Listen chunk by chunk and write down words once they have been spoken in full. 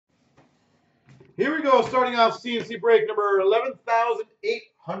Here we go, starting off CNC break number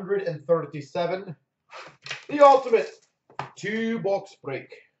 11,837. The ultimate 2-box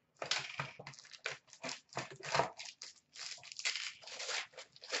break.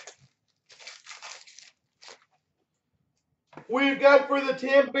 We've got for the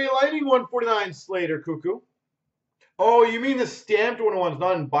Tampa Bay Lightning 149 Slater Cuckoo. Oh, you mean the stamped ones,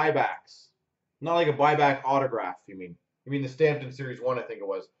 not in buybacks. Not like a buyback autograph, you mean. You mean the stamped in Series 1, I think it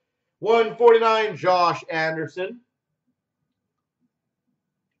was. 149 Josh Anderson.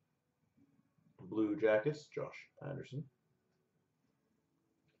 Blue Jackets, Josh Anderson.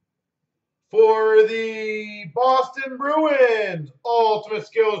 For the Boston Bruins, Ultimate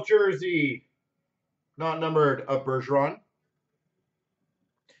Skills jersey. Not numbered, of Bergeron.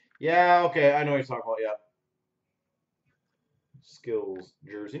 Yeah, okay, I know what you're talking about, yeah. Skills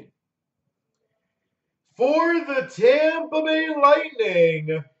jersey. For the Tampa Bay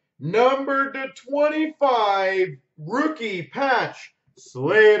Lightning, numbered to 25, rookie patch,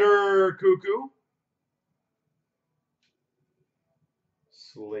 Slater Cuckoo.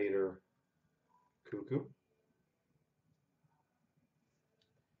 Slater Cuckoo.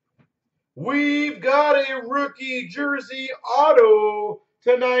 We've got a rookie jersey auto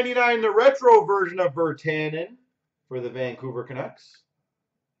to 99, the retro version of Virtanen for the Vancouver Canucks.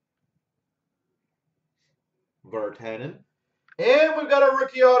 Virtanen. And we've got a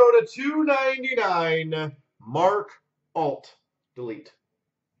rookie auto to 299, Mark Alt. Delete.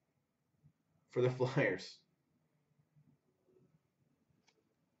 For the Flyers.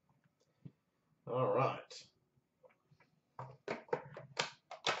 All right.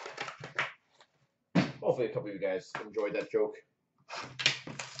 Hopefully a couple of you guys enjoyed that joke.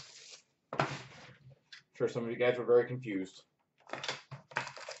 I'm sure some of you guys were very confused.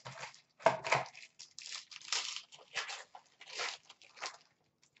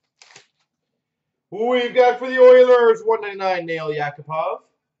 We've got for the Oilers 199 Nail Yakupov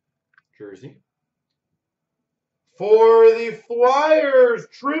jersey. For the Flyers,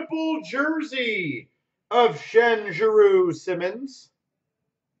 triple jersey of Shen Giroux Simmons.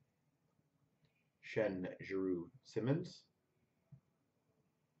 Shen Giroux Simmons.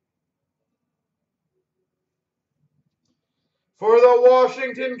 For the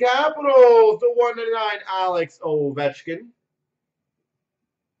Washington Capitals, the 199 Alex Ovechkin.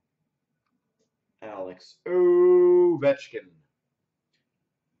 Alex Ovechkin.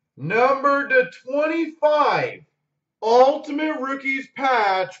 Number to 25, Ultimate Rookies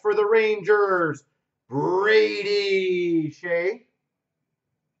patch for the Rangers, Brady Shea.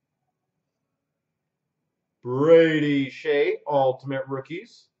 Brady Shea, Ultimate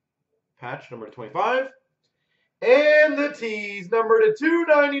Rookies patch, number to 25. And the tees, number to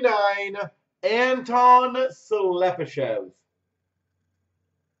 299, Anton Slepyshev.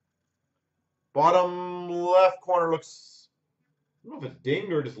 Bottom left corner looks, I don't know if it's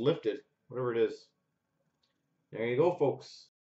dinged or just lifted, whatever it is. There you go, folks.